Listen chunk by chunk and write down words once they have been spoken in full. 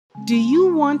Do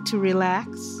you want to relax?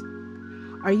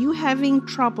 Are you having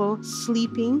trouble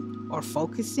sleeping or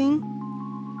focusing?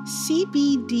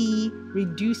 CBD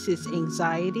reduces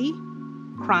anxiety,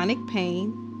 chronic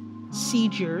pain,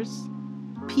 seizures,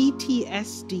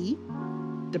 PTSD,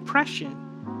 depression.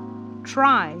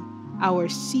 Try our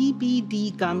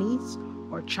CBD gummies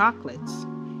or chocolates.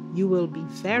 You will be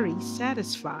very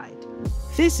satisfied.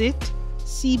 Visit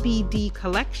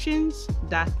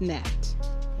cbdcollections.net.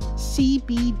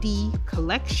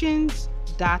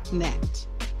 cbdcollections.net.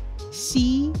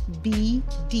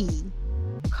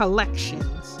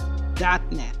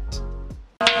 cbdcollections.net.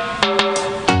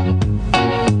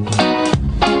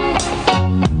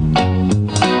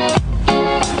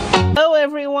 Hello,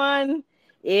 everyone.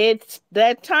 It's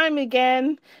that time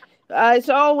again. As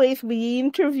always, we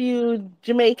interview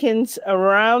Jamaicans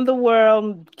around the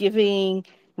world, giving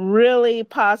really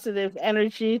positive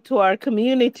energy to our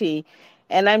community.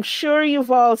 And I'm sure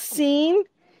you've all seen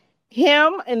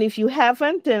him. And if you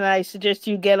haven't, then I suggest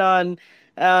you get on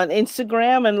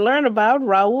Instagram and learn about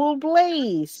Raúl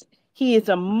Blaze. He is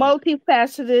a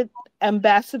multifaceted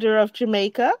ambassador of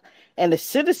Jamaica and a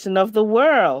citizen of the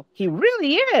world. He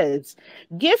really is.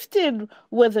 Gifted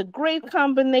with a great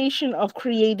combination of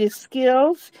creative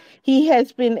skills, he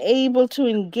has been able to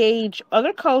engage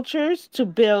other cultures to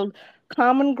build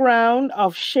common ground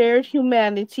of shared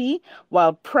humanity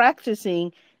while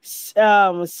practicing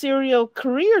serial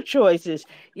career choices.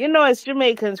 You know, as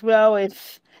Jamaicans, we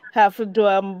always have to do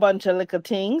a bunch of little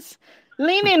things.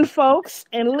 Lean in, folks,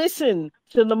 and listen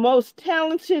to the most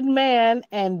talented man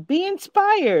and be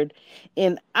inspired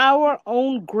in our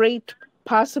own great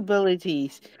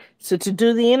possibilities. So, to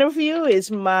do the interview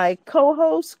is my co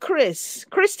host, Chris.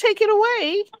 Chris, take it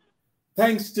away.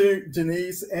 Thanks to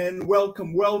Denise, and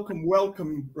welcome, welcome,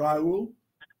 welcome, Raul.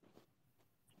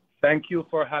 Thank you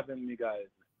for having me, guys.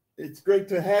 It's great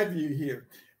to have you here.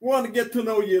 We want to get to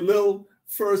know you a little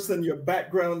first and your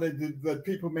background that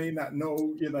people may not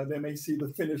know. You know, they may see the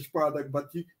finished product, but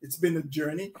it's been a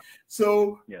journey.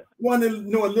 So, yes. Want to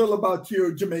know a little about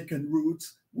your Jamaican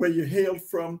roots, where you hail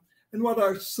from, and what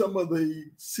are some of the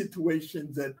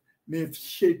situations that may have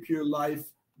shaped your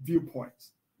life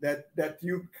viewpoints that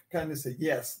you kind of say,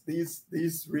 yes, these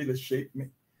really shaped me.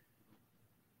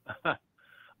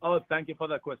 Oh, thank you for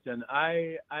that question.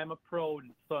 I'm a proud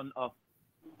son of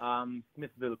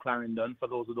Smithville, Clarendon. For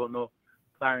those who don't know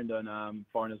Clarendon,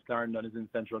 foreigners, Clarendon is in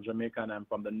central Jamaica, and I'm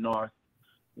from the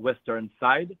northwestern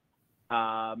side.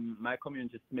 My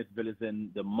community, Smithville, is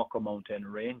in the Mucko Mountain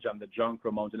Range and the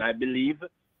Jonquil Mountain, I believe.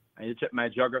 I need to check my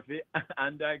geography.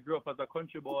 And I grew up as a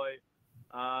country boy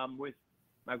with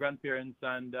my grandparents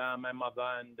and my mother,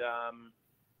 and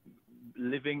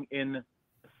living in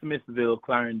Smithville,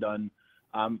 Clarendon.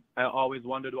 I always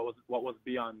wondered what was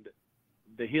beyond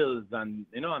the hills and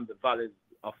and the valleys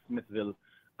of Smithville,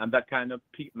 and that kind of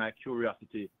piqued my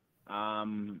curiosity.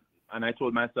 And I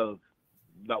told myself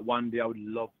that one day I would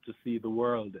love to see the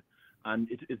world, and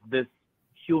it's this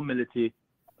humility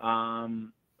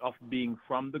of being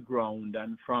from the ground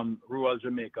and from rural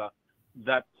Jamaica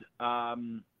that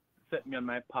set me on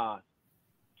my path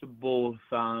to both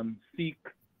seek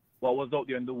what was out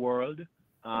there in the world,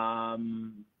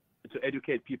 to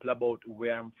educate people about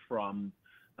where I'm from,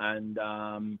 and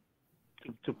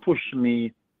to push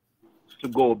me to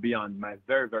go beyond my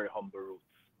very, very humble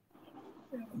roots.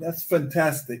 That's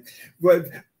fantastic. But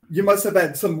you must have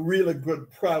had some really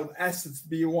good, proud assets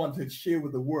that you want to share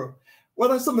with the world. What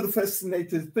are some of the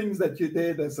fascinating things that you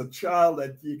did as a child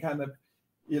that you kind of,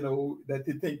 that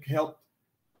you think helped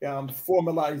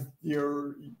formalize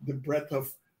the breadth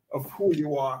of who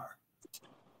you are?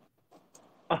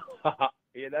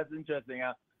 Yeah, that's interesting.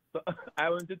 So I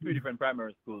went to 3 different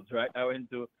primary schools, right? I went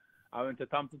to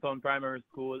Thompsontown Primary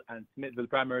School and Smithville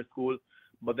Primary School,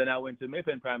 but then I went to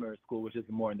Maypen Primary School, which is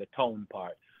more in the town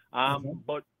part.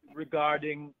 But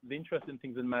regarding the interesting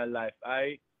things in my life,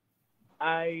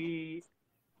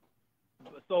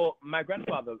 so my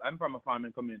grandfather, I'm from a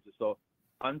farming community, so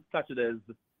on Saturdays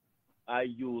I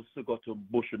used to go to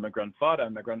bush with my grandfather,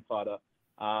 and my grandfather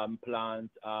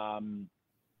plant all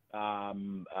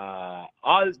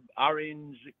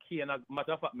orange key. And as a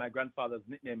matter of fact, my grandfather's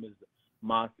nickname is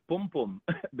Mas Pum Pum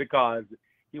because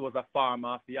he was a farmer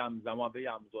of yams, and one of the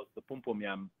yams was the Pum Pum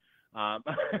yam.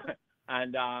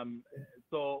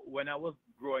 So when I was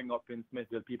growing up in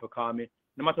Smithville, people call me,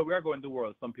 no matter where I go in the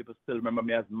world, some people still remember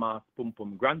me as Mas Pum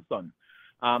Pum grandson.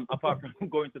 Apart from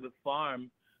going to the farm,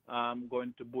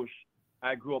 going to bush,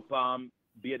 I grew up by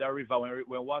the river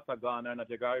when water gone, and I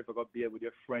take a river go be with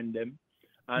your friend them.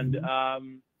 And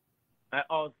I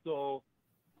also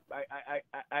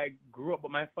I grew up,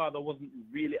 but my father wasn't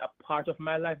really a part of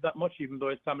my life that much, even though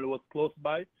his family was close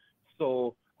by.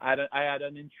 So I had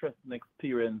an interesting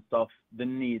experience of the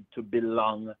need to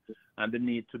belong and the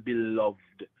need to be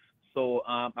loved. So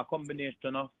a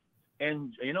combination of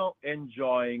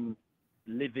enjoying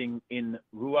living in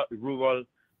rural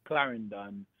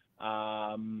Clarendon,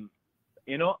 and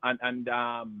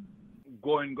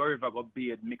going River go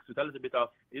be mixed with a little bit of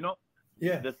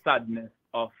the sadness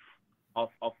of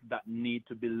that need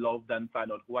to be loved and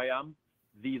find out who I am.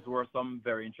 These were some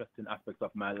very interesting aspects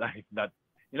of my life that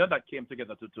that came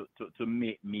together to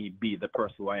make me be the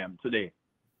person who I am today.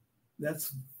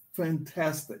 That's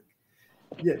fantastic.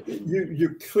 Yeah,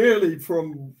 you clearly,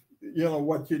 from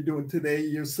what you're doing today,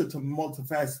 you're such a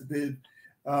multifaceted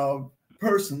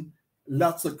person.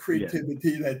 Lots of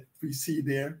creativity that we see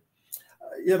there.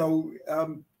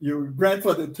 Your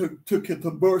grandfather took you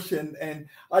to Bush, and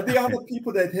are there other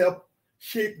people that help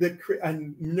shape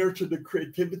and nurture the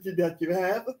creativity that you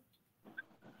have?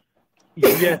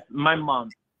 Yes, my mom.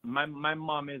 My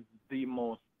mom is the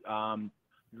most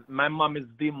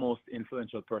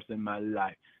influential person in my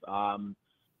life. Along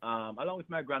with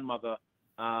my grandmother,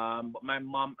 but my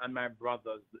mom and my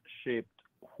brothers shaped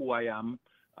who I am.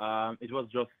 It was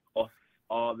just us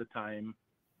all the time.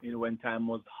 When time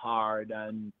was hard,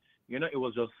 and it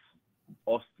was just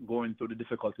us going through the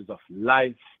difficulties of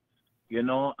life. I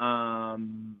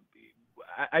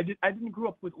didn't grow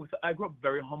up with I grew up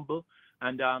very humble,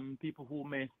 and people who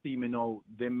may see me now,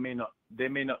 they may not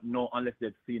know unless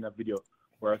they've seen a video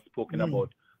where I've spoken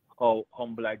about how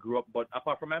humble I grew up. But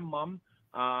apart from my mom,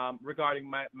 regarding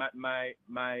my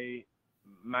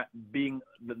being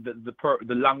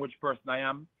the language person I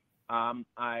am,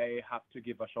 I have to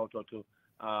give a shout out to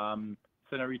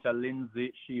Senorita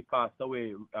Lindsay. She passed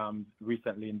away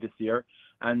recently in this year,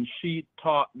 and she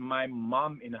taught my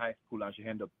mom in high school, and she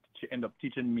ended up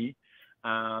teaching me.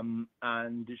 And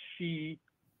she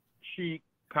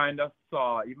kind of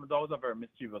saw, even though I was a very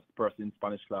mischievous person in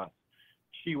Spanish class,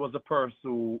 she was a person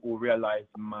who realized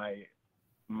my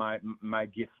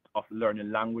gift of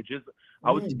learning languages.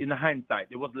 I was, in hindsight,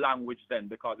 it was language then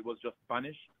because it was just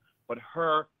Spanish, but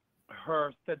her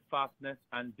steadfastness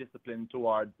and discipline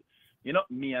towards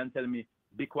me and telling me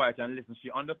be quiet and listen, she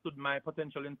understood my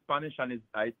potential in Spanish, and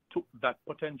I took that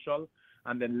potential,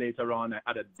 and then later on I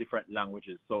added different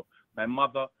languages. So my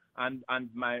mother and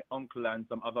my uncle and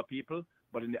some other people,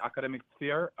 but in the academic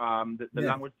sphere, the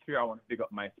language sphere, I want to pick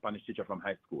up my Spanish teacher from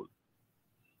high school.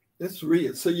 That's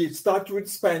real. So you started with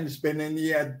Spanish, but then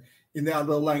you had in the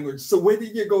other language. So where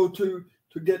did you go to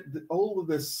get all of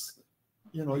this?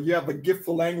 You have a gift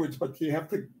for language, but you have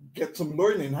to get some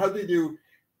learning. How did you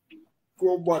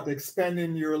go about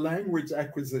expanding your language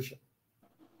acquisition?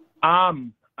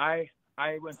 I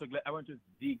went to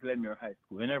the Glenmuir High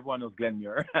School, and everyone knows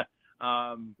Glenmuir.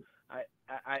 I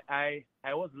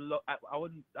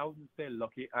wouldn't say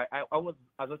lucky. I was,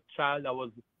 as a child, I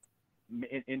was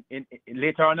in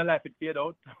later on in life it faded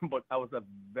out, but I was a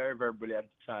very, very brilliant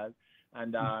child.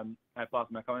 And I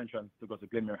passed my common entrance to go to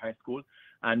Glenmuir High School.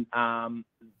 And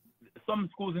some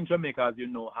schools in Jamaica, as you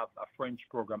know, have a French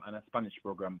program and a Spanish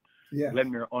program. Yeah.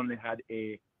 Glenmuir only had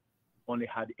a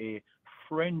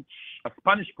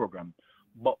Spanish program.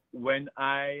 But when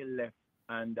I left,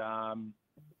 and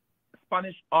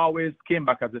Spanish always came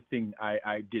back as a thing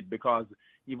I did, because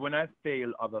even when I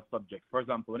failed other subjects, for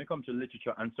example, when it comes to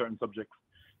literature and certain subjects,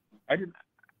 I didn't.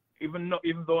 Even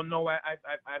though now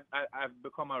I've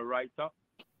become a writer,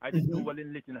 I didn't do well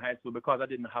in lit in high school because I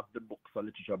didn't have the books for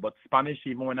literature. But Spanish,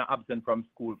 even when I'm absent from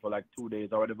school for like 2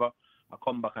 days or whatever, I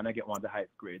come back and I get one of the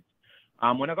highest grades.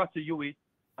 When I got to UE,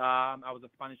 I was a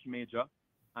Spanish major,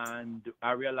 and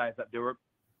I realized that there were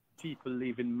people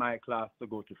leaving my class to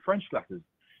go to French classes.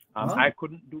 I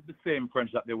couldn't do the same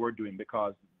French that they were doing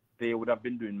because they would have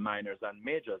been doing minors and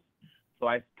majors. So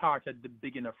I started the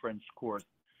beginner French course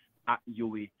at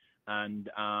UE. And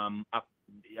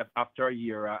after a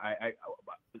year, I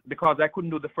because I couldn't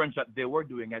do the French that they were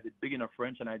doing, I did beginner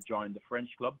French, and I joined the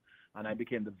French club, and I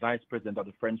became the vice president of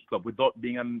the French club without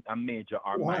being a major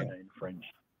or minor in French.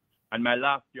 And in my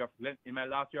last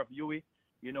year of UE,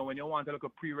 when you want to look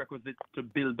at prerequisites to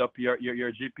build up your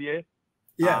GPA,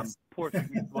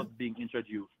 Portuguese was being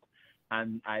introduced,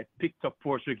 and I picked up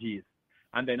Portuguese.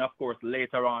 And then, of course,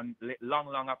 later on,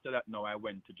 long after that, now I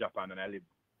went to Japan, and I lived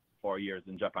 4 years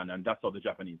in Japan, and that's how the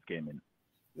Japanese came in.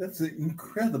 That's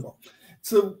incredible.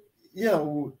 So you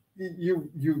have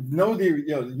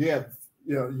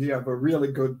a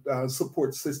really good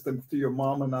support system to your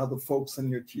mom and other folks and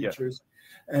your teachers,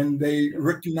 and they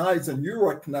recognize, and you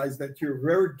recognize that you're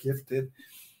very gifted.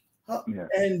 Yeah.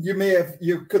 And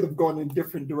you could have gone in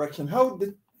different direction. How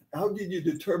did you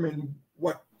determine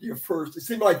what your first? It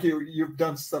seemed like you've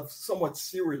done stuff somewhat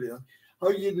serially.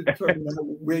 How do you determine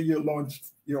where your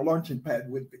launching pad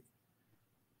would be?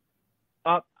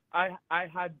 I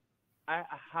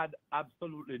had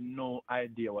absolutely no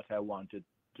idea what I wanted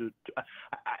to.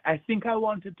 I think I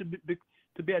wanted to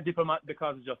be a diplomat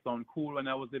because it just sounded cool when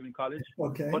I was living in college.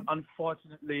 Okay. But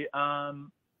unfortunately,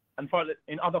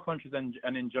 in other countries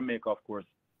and in Jamaica, of course,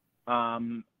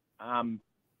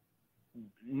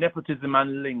 nepotism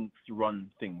and links run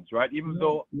things, right? Even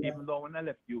though when I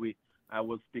left UWI, I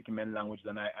was speaking many languages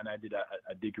and I did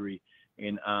a degree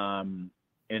in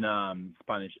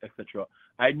Spanish, etc.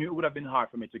 I knew it would have been hard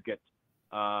for me to get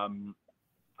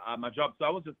my job, so I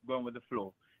was just going with the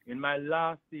flow. In my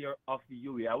last year of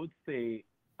UWI, I would say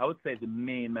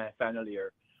my final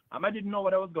year. I didn't know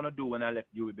what I was gonna do when I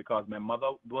left UWI because my mother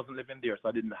wasn't living there, so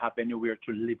I didn't have anywhere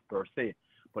to live per se.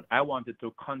 But I wanted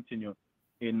to continue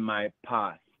in my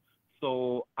path,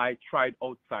 so I tried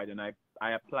outside and I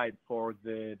applied for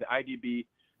the IDB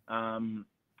in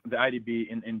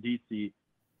DC.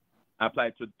 I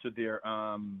applied to their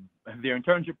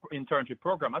internship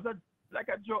program. I said, like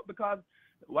a joke, because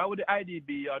why would the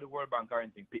IDB or the World Bank or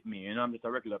anything pick me? You know, I'm just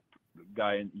a regular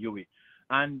guy in UWI.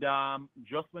 And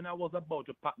just when I was about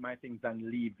to pack my things and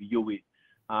leave UWI,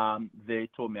 they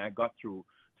told me I got through.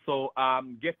 So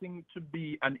getting to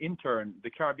be an intern, the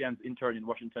Caribbean's intern in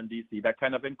Washington, D.C., that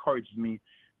kind of encouraged me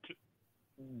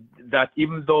that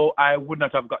even though I would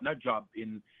not have gotten a job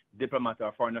in diplomat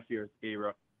or foreign affairs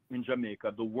area in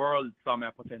Jamaica, the world saw my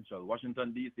potential.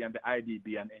 Washington, D.C. and the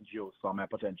IDB and NGOs saw my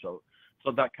potential.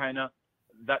 So that kind of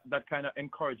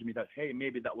encouraged me that, hey,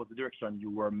 maybe that was the direction you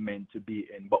were meant to be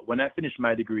in. But when I finished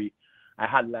my degree, I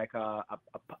had like an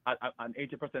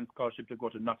 80% scholarship to go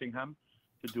to Nottingham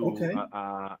to do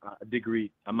a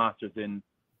degree, a master's in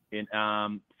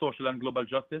social and global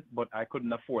justice, but I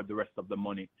couldn't afford the rest of the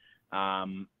money.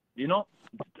 You know,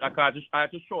 I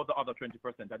had to show the other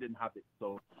 20%. I didn't have it,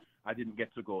 so I didn't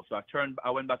get to go. So I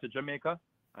went back to Jamaica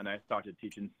and I started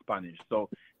teaching Spanish. So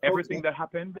everything that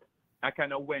happened, I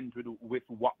kind of went with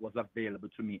what was available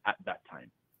to me at that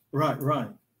time. Right.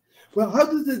 Well, how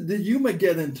does the humor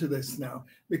get into this now?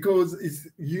 Because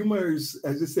humor is,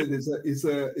 as I said, is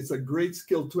a great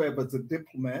skill to have as a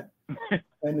diplomat,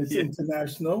 and it's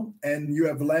international. And you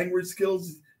have language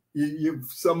skills.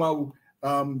 You've somehow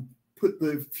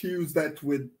fuse that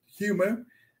with humor,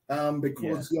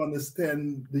 because you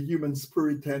understand the human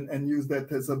spirit and use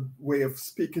that as a way of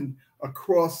speaking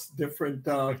across different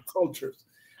cultures.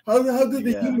 How did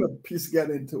the humor piece get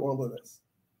into all of this?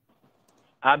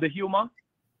 The humor?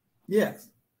 Yes.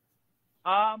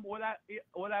 What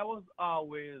I was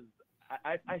always,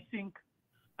 I think,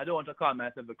 I don't want to call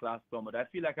myself a class clown, but I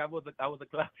feel like I was a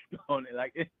class clown.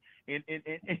 Like in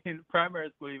primary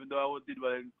school, even though I did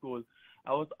well in school,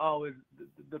 I was always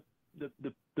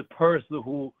the person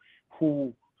who.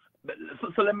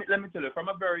 So let me tell you, from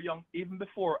a very young, even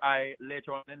before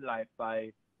later on in life,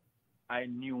 I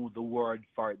knew the word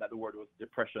for it, that the word was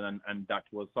depression, and that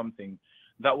was something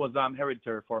that was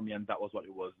hereditary for me, and that was what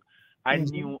it was. I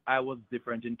knew I was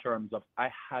different in terms of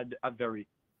I had a very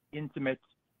intimate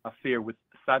affair with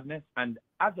sadness, and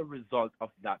as a result of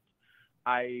that,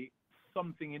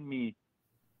 something in me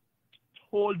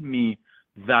told me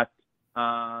that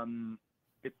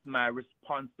it's my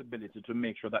responsibility to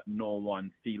make sure that no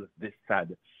one feels this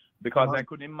sad, because I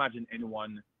couldn't imagine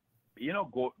anyone,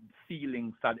 go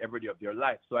feeling sad every day of their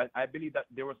life. So I believe that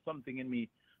there was something in me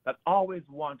that always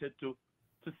wanted to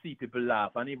see people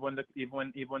laugh. And even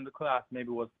when the class maybe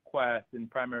was quiet in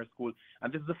primary school,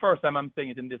 and this is the first time I'm saying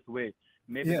it in this way,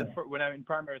 maybe when I'm in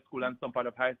primary school and some part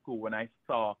of high school, when I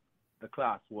saw the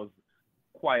class was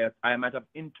quiet, I might have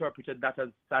interpreted that as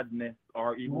sadness,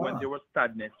 or even when there was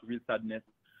sadness, real sadness,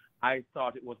 I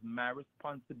thought it was my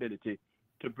responsibility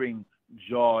to bring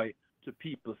joy to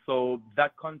people. So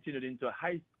that continued into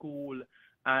high school,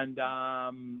 and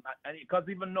because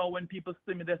even now when people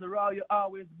see me, they say, "Oh,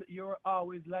 you're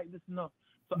always like this." No,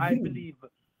 so I believe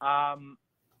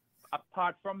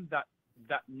apart from that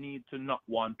need to not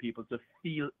want people to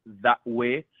feel that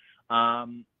way,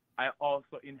 I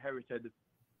also inherited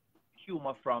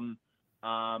humor from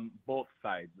both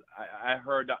sides. I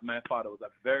heard that my father was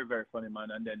a very, very funny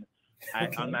man, and then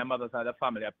on my mother's side of the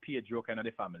family, I pay a joke in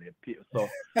the family. So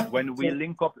when we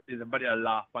link up, everybody a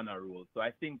laugh on a roll. So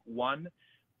I think, one,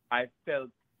 I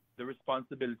felt the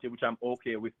responsibility, which I'm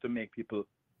okay with, to make people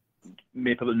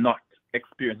not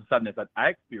experience the sadness that I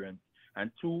experienced.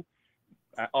 And two,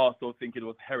 I also think it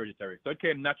was hereditary. So it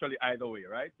came naturally either way,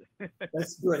 right?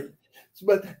 That's great.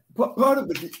 But part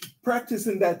of it,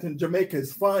 practicing that in Jamaica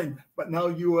is fine, but now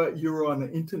you're on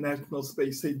an international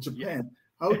space, say Japan.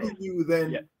 How do you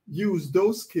then use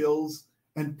those skills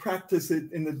and practice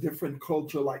it in a different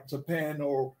culture like Japan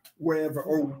or wherever,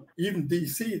 or even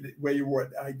DC where you were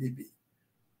at IDB?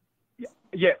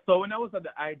 Yeah. So when I was at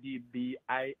the IDB,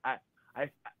 I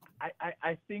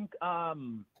think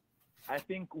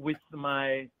with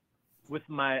my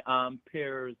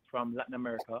peers from Latin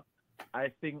America,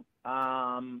 I think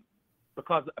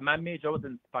because my major was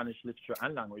in Spanish literature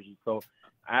and languages, so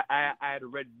I had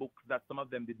read books that some of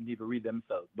them didn't even read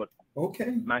themselves. But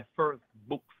my first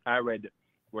books I read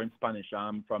were in Spanish,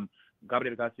 from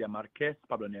Gabriel Garcia Marquez,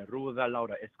 Pablo Neruda,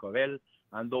 Laura Escovel,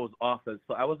 and those authors.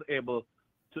 So I was able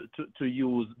to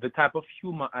use the type of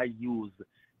humor I use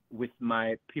with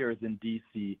my peers in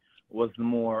DC was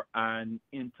more an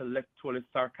intellectually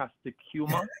sarcastic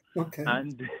humor.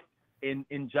 And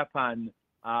in Japan,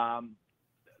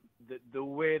 the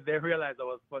way they realized I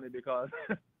was funny, because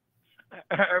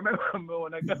I remember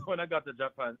when I got to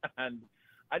Japan, and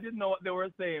I didn't know what they were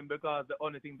saying, because the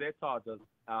only thing they taught us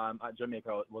at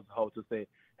Jamaica was how to say,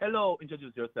 hello,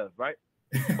 introduce yourself, right?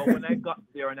 But when I got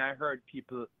there and I heard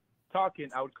people talking,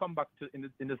 I would come back in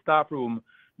the staff room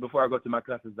before I go to my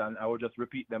classes, and I would just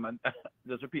repeat them and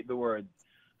just repeat the words.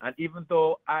 And even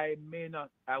though I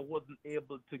wasn't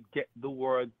able to get the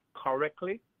words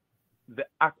correctly, the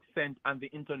accent and the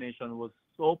intonation was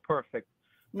so perfect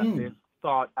that they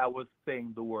thought I was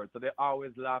saying the word. So they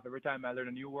always laugh every time I learn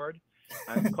a new word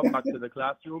and come back to the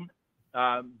classroom.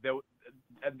 The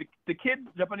kids,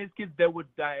 Japanese kids, they would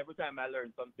die every time I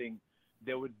learned something.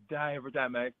 They would die every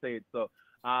time I say it. So,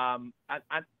 and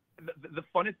the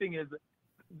funny thing is,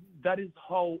 that is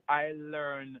how I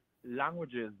learn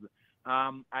languages.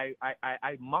 I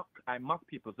mock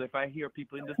people. So if I hear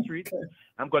people in the street,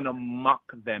 I'm gonna mock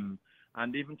them.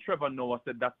 And even Trevor Noah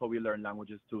said that's how we learn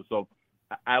languages too. So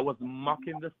I was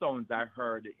mocking the sounds I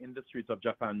heard in the streets of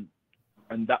Japan,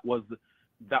 and that was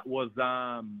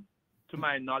to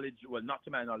my knowledge, well, not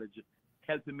to my knowledge,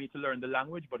 helping me to learn the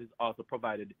language, but it's also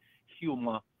provided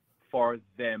humor for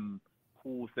them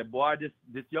who say, boy,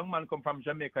 this young man come from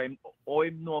Jamaica, him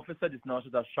know if he said this now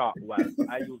should a short while. So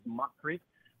I use mockery,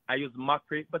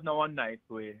 but now a nice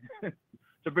way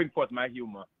to bring forth my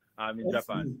humor in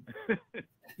Japan.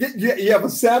 You have a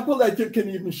sample that you can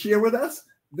even share with us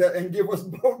and give us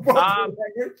both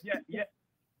language? Yeah.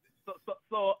 So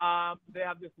they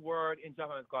have this word in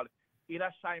Japan, it's called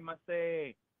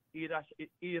irashaimase.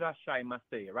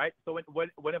 Irashaimase, right? So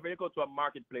whenever you go to a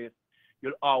marketplace,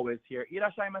 you'll always hear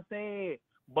irashaimase.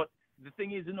 But the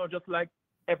thing is, just like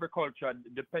every culture,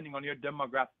 depending on your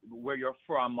demographic, where you're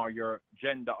from, or your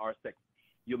gender or sex,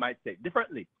 you might say it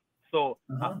differently. So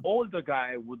an older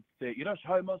guy would say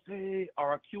irashaimase,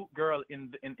 or a cute girl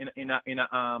in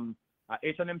a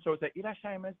H&M store say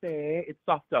irashaimase. It's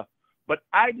softer. But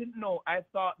I didn't know. I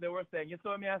thought they were saying, you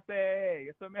saw me, I say.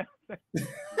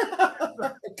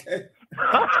 Okay.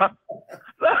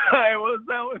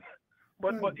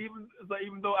 But even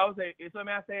though I was saying, you saw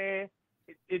me, I say,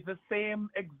 it's the same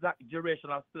exact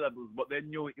duration of syllables, but they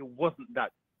knew it wasn't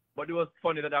that. But it was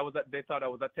funny that they thought I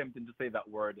was attempting to say that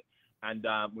word, and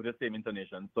with the same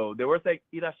intonation. So they were saying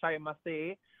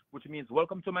irashaimase, which means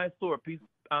welcome to my store. Please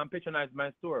patronize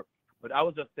my store. But I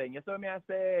was just saying, yes, me I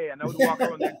say, and I would walk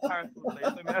around the entire school saying,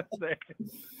 yes, me I say.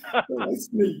 That's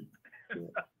neat.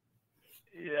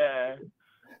 Yeah.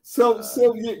 So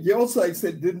you also, I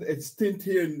said, didn't a stint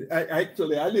here. I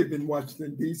live in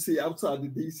Washington, D.C., outside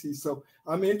of D.C., so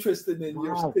I'm interested in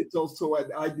your stint also at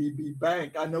IDB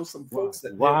Bank. I know some folks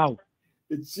that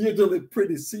it's usually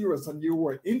pretty serious, and you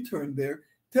were an intern there.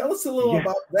 Tell us a little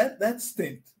about that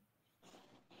stint.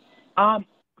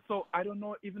 So I don't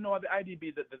know, even though at the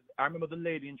IDB, I remember the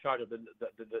lady in charge of the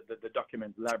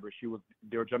document library.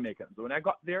 They were Jamaican. So when I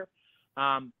got there,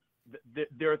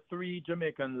 there are 3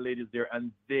 Jamaican ladies there,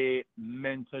 and they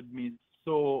mentored me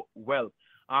so well.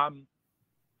 I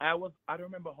don't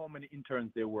remember how many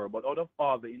interns there were, but out of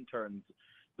all the interns,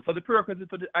 so the prerequisite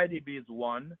for the IDB is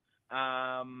 1,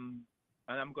 and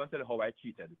I'm going to tell you how I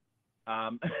cheated.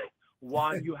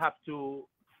 1, you have to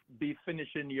be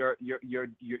finishing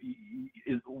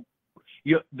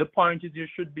the point is you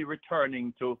should be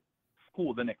returning to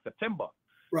school the next September.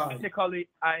 Right. Technically,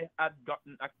 I had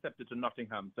gotten accepted to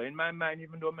Nottingham. So in my mind,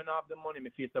 even though I don't have the money, me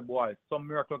face a boy, some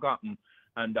miracle gotten,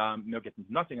 and getting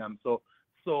to Nottingham. So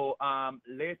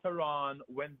later on,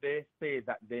 when they say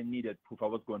that they needed proof I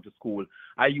was going to school,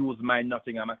 I used my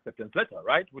Nottingham acceptance letter,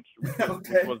 right? Which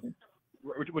was,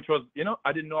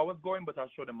 I didn't know I was going, but I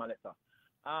showed them my letter.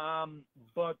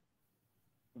 But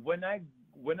when I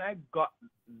got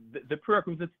the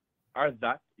prerequisites are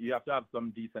that you have to have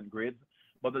some decent grades,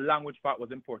 but the language part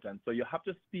was important. So you have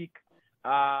to speak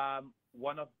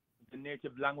one of the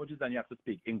native languages, and you have to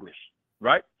speak English,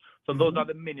 right? So those are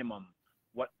the minimum.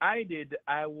 What I did,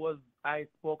 I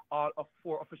spoke all of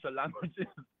 4 official languages.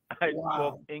 I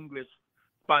spoke English,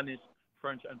 Spanish,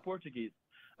 French, and Portuguese.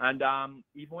 And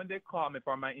even when they called me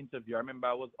for my interview, I remember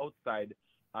I was outside.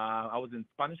 I was in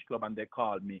Spanish club, and they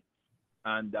called me,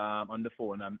 and on the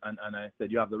phone, and I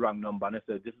said, you have the wrong number. And I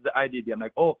said, this is the IDB. I'm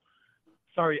like, oh,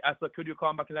 sorry. I said, could you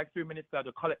come back in like 3 minutes? I had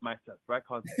to collect myself, right?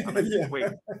 Because I'm like,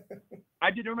 wait. I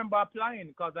didn't remember applying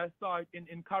because I saw it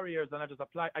in careers, and I just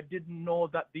applied. I didn't know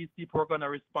that these people were going to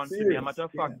respond to me. As a matter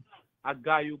of fact, a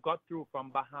guy who got through from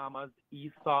Bahamas,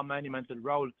 he saw my name and said,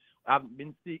 Raúl, I've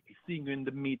been seeing you in the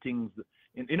meetings,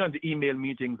 in the email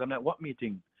meetings. I'm like, what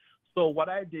meetings? So what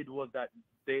I did was that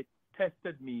they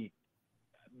tested me.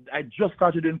 I just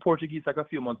started in Portuguese like a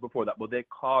few months before that, but they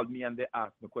called me and they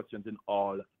asked me questions in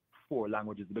all 4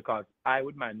 languages because I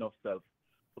would mind enough self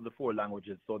for the 4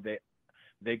 languages. So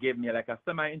they gave me like a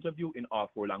semi-interview in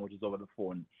all 4 languages over the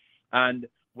phone. And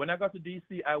when I got to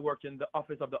DC, I worked in the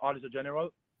office of the Auditor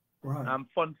General. Right.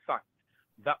 Fun fact,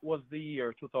 that was the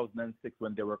year 2006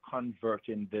 when they were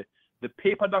converting the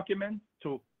paper documents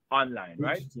to online,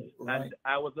 right? And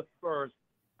I was the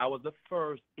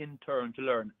first intern to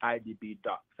learn IDB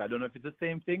docs. I don't know if it's the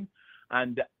same thing.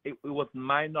 And it was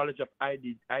my knowledge of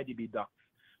IDB docs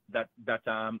that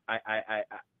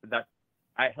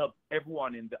I helped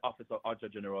everyone in the office of Auditor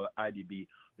General IDB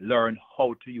learn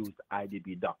how to use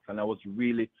IDB docs, and I was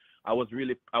really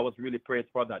praised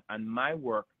for that. And my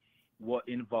work was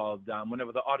involved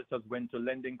whenever the auditors went to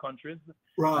lending countries,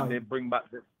 and they bring back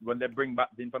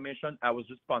the information. I was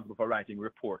responsible for writing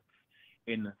reports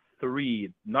in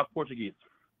 3, not Portuguese,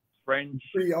 French,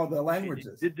 3 other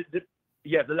languages.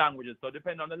 The languages. So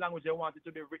depending on the language they wanted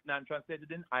to be written and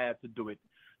translated in, I had to do it.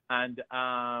 And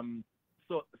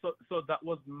so that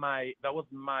was my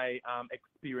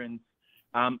experience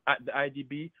at the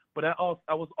IDB. But I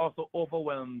was also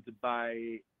overwhelmed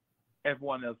by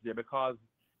everyone else there because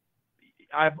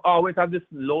I've always had this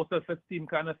low self-esteem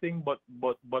kind of thing. But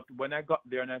when I got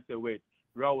there and I said, wait,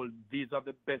 Raúl, these are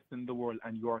the best in the world,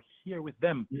 and you're here with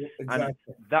them. Yeah, exactly.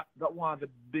 And that one of the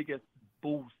biggest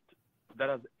boosts that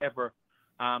has ever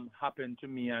happened to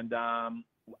me. And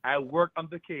I worked on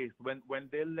the case when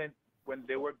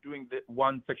they were doing the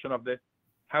one section of the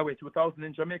Highway 2000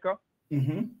 in Jamaica.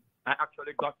 I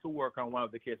actually got to work on one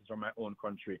of the cases from my own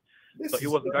country. So it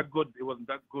wasn't that good. It wasn't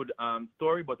that good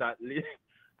story, but at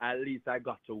least I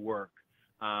got to work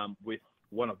with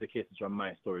one of the cases from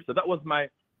my story. So that was my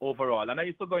overall. And I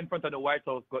used to go in front of the White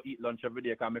House, go eat lunch every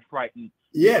day because I'm frightened.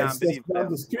 Yes, that's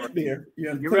down the street there.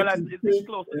 You realize it's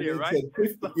close to there, right?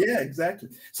 Yeah, exactly.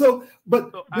 So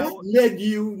what led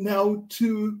you now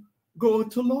to go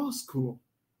to law school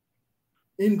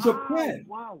in Japan?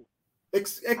 Wow.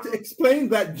 Explain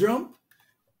that jump.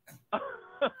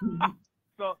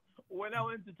 So when I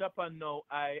went to Japan now,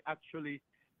 I actually,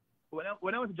 when I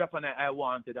went to Japan, I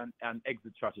wanted an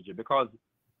exit strategy because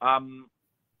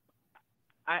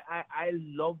I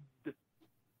loved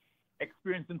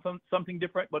experiencing something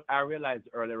different, but I realized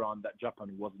earlier on that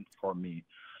Japan wasn't for me.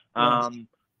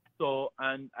 So,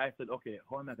 and I said, okay,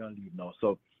 how am I going to leave now?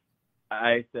 So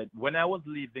I said, when I was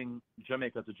leaving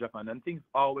Jamaica to Japan, and things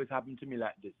always happen to me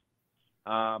like this,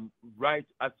 right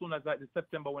as soon as like the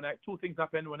September, when 2 things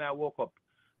happened when I woke up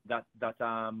that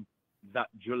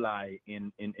July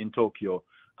in Tokyo.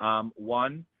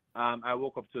 One, I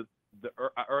woke up to the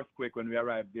earthquake when we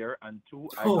arrived there, and 2,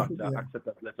 I got the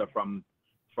acceptance letter from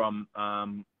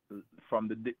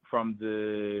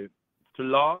the to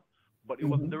law, but it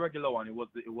wasn't the regular one. It was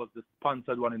the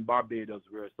sponsored one in Barbados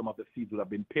where some of the fees would have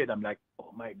been paid. I'm like,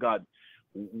 oh my God.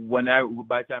 By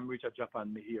the time I reached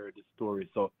Japan, I hear the story.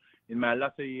 So in my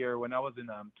latter year, when I was in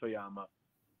Toyama,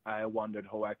 I wondered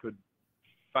how I could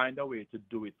find a way to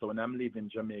do it. So when I'm leaving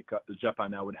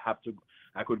Japan,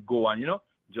 I could go and,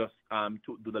 just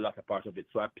to do the latter part of it.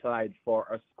 So I applied for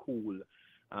a school,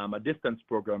 a distance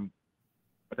program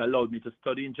that allowed me to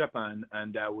study in Japan,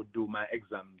 and I would do my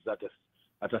exams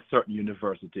at a certain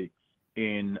university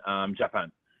in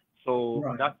Japan. So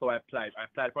that's how I applied. I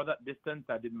applied for that distance.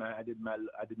 I did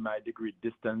my degree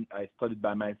distance. I studied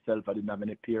by myself. I didn't have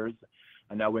any peers,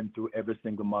 and I went through every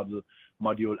single module,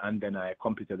 and then I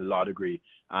completed the law degree.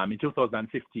 In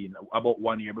 2015, about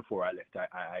 1 year before I left,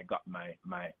 I got my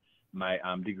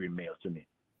degree mailed to me.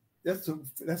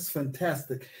 That's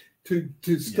fantastic.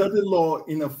 To study law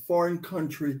in a foreign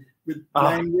country with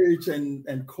language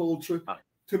and culture.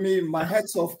 To me, my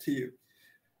hat's off to you.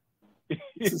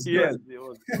 This is Yes, great. it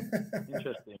was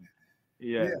interesting.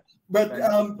 Yeah. Yeah, but Thank you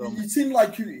so much. it seemed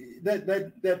like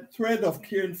that thread of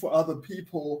caring for other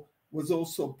people was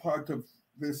also part of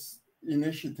this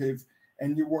initiative,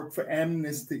 and you work for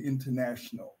Amnesty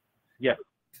International. Yes.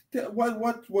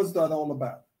 What was that all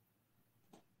about?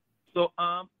 So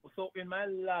in my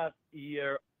last 2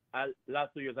 years, I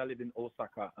lived in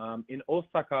Osaka. In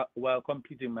Osaka, while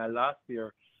completing my last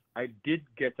year, I did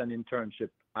get an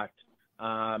internship at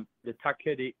the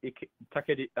Takedi.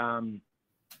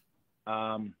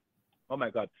 Oh my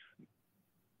God.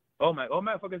 Oh my,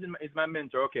 I forgot is my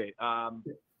mentor. Okay.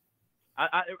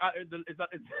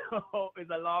 It's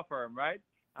a law firm, right?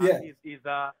 Yeah. He's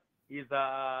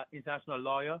a international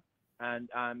lawyer, and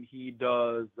he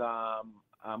does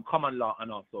common law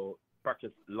and also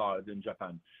practice law in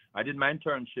Japan. I did my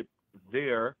internship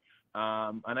there,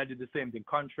 and I did the same thing: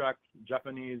 contract,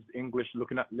 Japanese, English,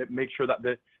 looking at make sure that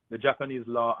the Japanese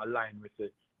law align with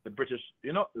the British,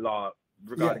 law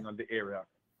regarding on the area,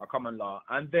 or common law.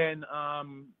 And then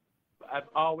I've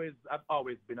always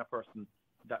been a person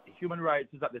that human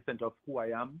rights is at the center of who I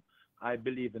am. I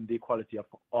believe in the equality of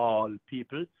all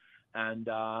people, and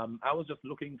I was just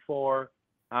looking for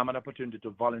an opportunity to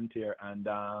volunteer. And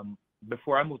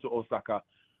before I moved to Osaka,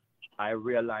 I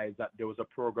realized that there was a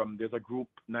program. There's a group,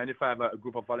 95, a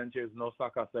group of volunteers in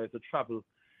Osaka. So it's a travel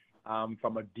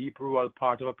from a deep rural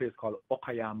part of a place called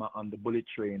Okayama on the bullet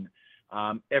train.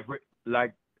 Every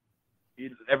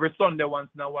Sunday, once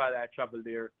in a while, I travel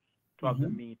there to have the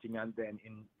meeting, and then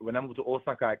when I moved to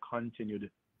Osaka, I continued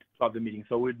to have the meeting.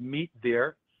 So we'd meet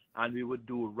there, and we would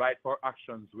do right for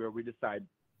actions where we decide.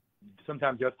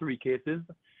 Sometimes there are 3 cases.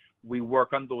 We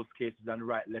work on those cases and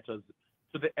write letters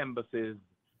to the embassies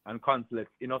and consulates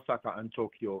in Osaka and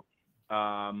Tokyo,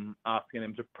 asking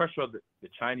them to pressure the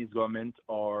Chinese government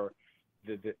or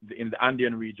in the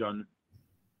Andean region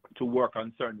to work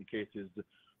on certain cases.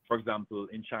 For example,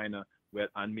 in China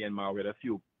and Myanmar, we had a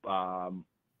few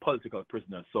political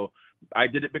prisoners. So I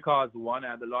did it because, one,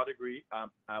 I had a law degree.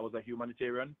 I was a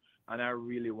humanitarian, and I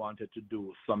really wanted to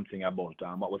do something about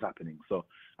what was happening. So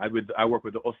I worked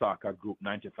with the Osaka Group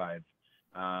 95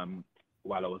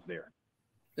 while I was there.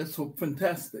 That's so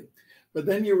fantastic. But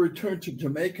then you returned to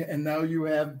Jamaica, and now you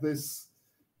have this,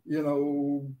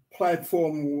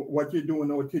 platform, what you're doing.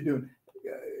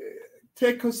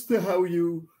 Take us to how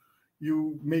you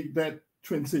make that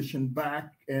transition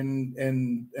back and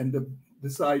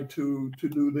decide to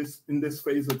do this in this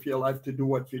phase of your life, to do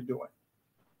what you're doing.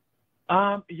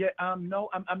 No,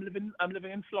 I'm living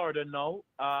in Florida now.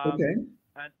 Okay.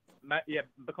 And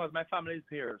because my family is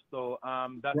here, so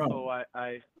that's right. how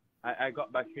I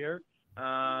got back here.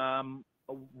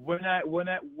 When I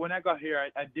got here,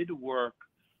 I did work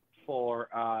for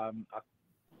a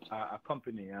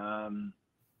company,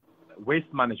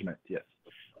 waste management. Yes.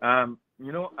 And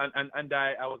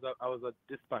I was a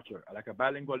dispatcher, like a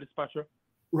bilingual dispatcher.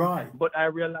 Right. But I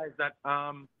realized that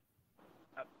a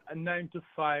 9 to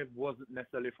 5 wasn't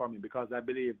necessarily for me, because I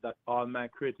believe that all my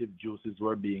creative juices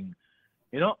were being,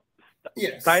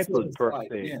 stifled per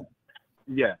se. Yeah.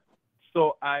 Yeah.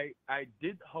 So I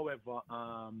did, however,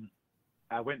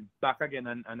 I went back again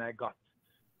and I got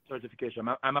certification.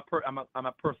 I'm a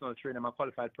personal trainer. I'm a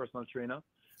qualified personal trainer.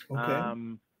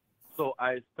 Okay. So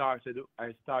I started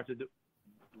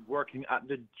working at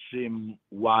the gym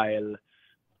while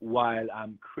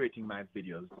I'm creating my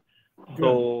videos.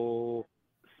 Good.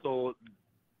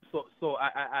 So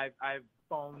I've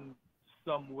found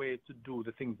some way to do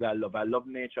the things that I love. I love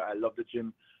nature. I love the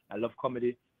gym. I love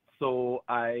comedy. So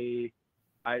I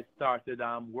started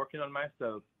working on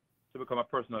myself to become a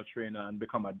personal trainer and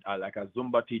become a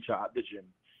Zumba teacher at the gym,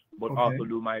 but also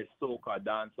do my soca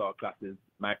dancehall classes,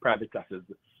 my private classes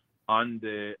on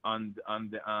the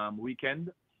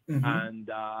weekend. And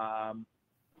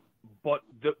but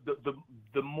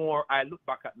the more I look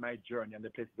back at my journey and the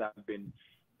places I've been,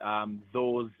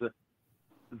 those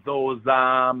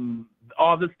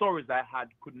all the stories I had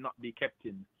could not be kept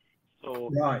in. So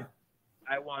right.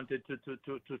 I wanted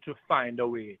to find a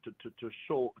way to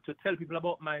tell people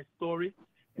about my story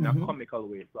in a comical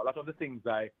way. So a lot of the things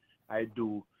I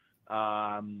do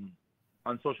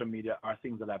on social media are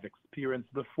things that I've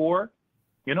experienced before,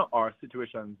 or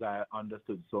situations I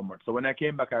understood so much. So when I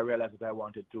came back, I realized that I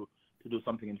wanted to do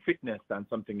something in fitness and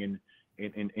something in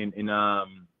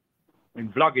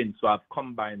vlogging. So I've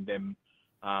combined them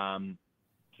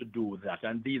to do that.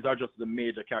 And these are just the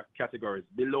major categories.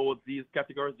 Below these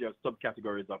categories, there are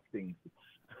subcategories of things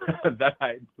that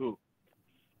I do.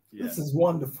 Yeah. This is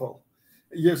wonderful.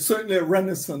 You're certainly a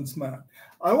Renaissance man.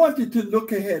 I want you to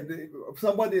look ahead.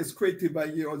 Somebody as creative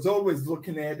as you is always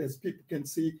looking ahead, as people can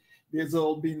see. there's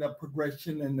all been a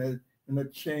progression and a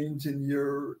change in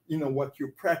your, what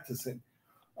you're practicing.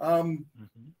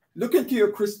 Look into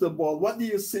your crystal ball. What do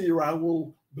you see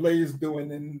Raúl Blaze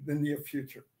doing in the near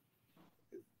future?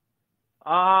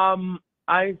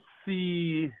 I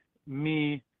see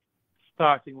me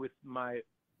starting with my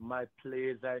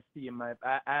plays. I see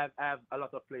I have a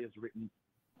lot of plays written,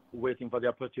 waiting for the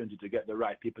opportunity to get the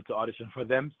right people to audition for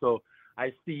them. So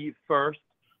I see first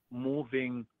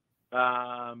moving,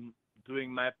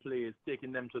 doing my plays,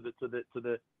 taking them to the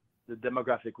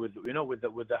demographic with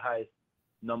the highest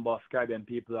number of Caribbean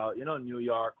people out, New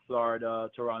York, Florida,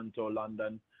 Toronto,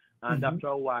 London, and after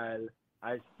a while,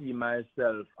 I see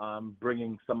myself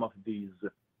bringing some of these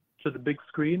to the big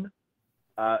screen.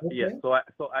 Yes, so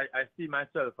I see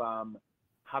myself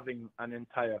having an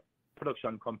entire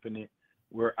production company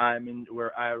where I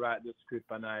write the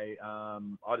script and I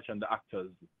audition the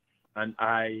actors and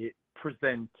I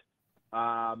present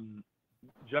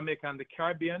Jamaica and the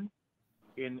Caribbean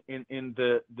in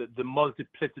the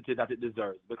multiplicity that it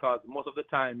deserves, because most of the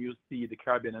time you see the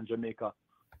Caribbean and Jamaica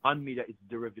on media, it's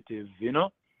derivative,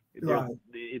 Right.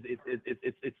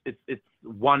 It's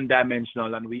one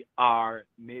dimensional, and we are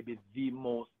maybe the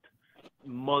most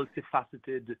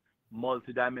multifaceted,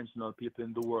 multidimensional people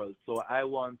in the world. So I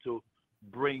want to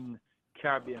bring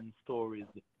Caribbean stories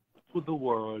to the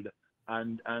world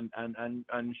and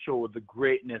show the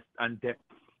greatness and depth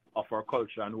of our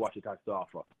culture and what it has to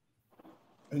offer.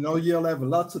 I know you'll have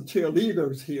lots of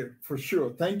cheerleaders here for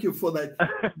sure. Thank you for that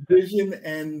vision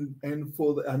and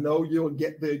I know you'll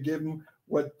get there given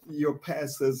what your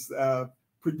past has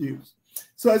produced.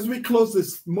 So as we close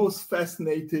this most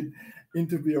fascinating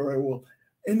interview, Raúl,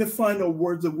 any final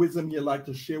words of wisdom you'd like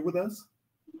to share with us?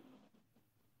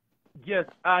 Yes,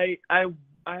 I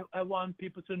want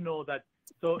people to know that.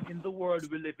 So in the world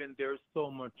we live in, there's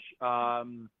so much.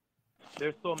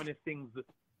 There's so many things.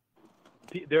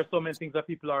 There's so many things that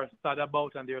people are sad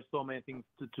about, and there's so many things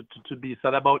to be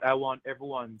sad about. I want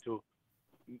everyone to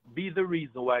be the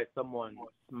reason why someone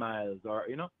smiles, or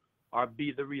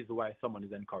be the reason why someone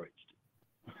is encouraged.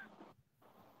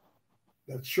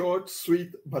 That's short,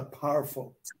 sweet, but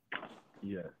powerful.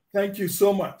 Yeah. Thank you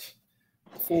so much.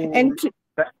 Thank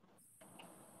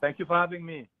you for having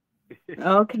me.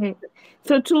 Okay.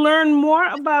 So to learn more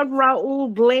about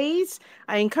Raúl Blaze,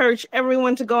 I encourage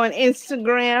everyone to go on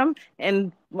Instagram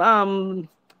and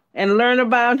learn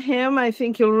about him. I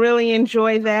think you'll really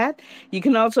enjoy that. You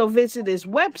can also visit his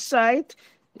website.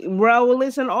 Raúl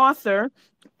is an author,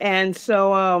 and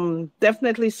so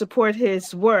definitely support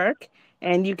his work.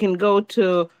 And you can go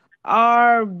to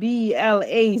RBLAZEE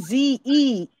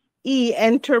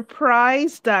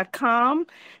enterprise.com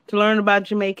to learn about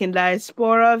Jamaican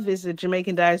Diaspora. Visit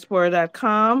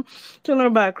JamaicanDiaspora.com. To learn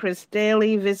about Chris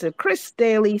Daley, visit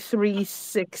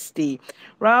ChrisDaley360.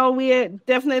 Raúl, we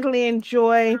definitely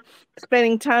enjoy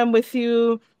spending time with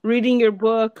you, reading your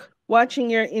book, watching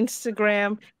your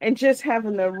Instagram, and just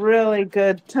having a really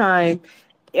good time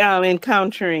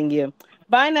encountering you.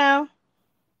 Bye now.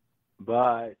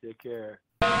 Bye. Take care.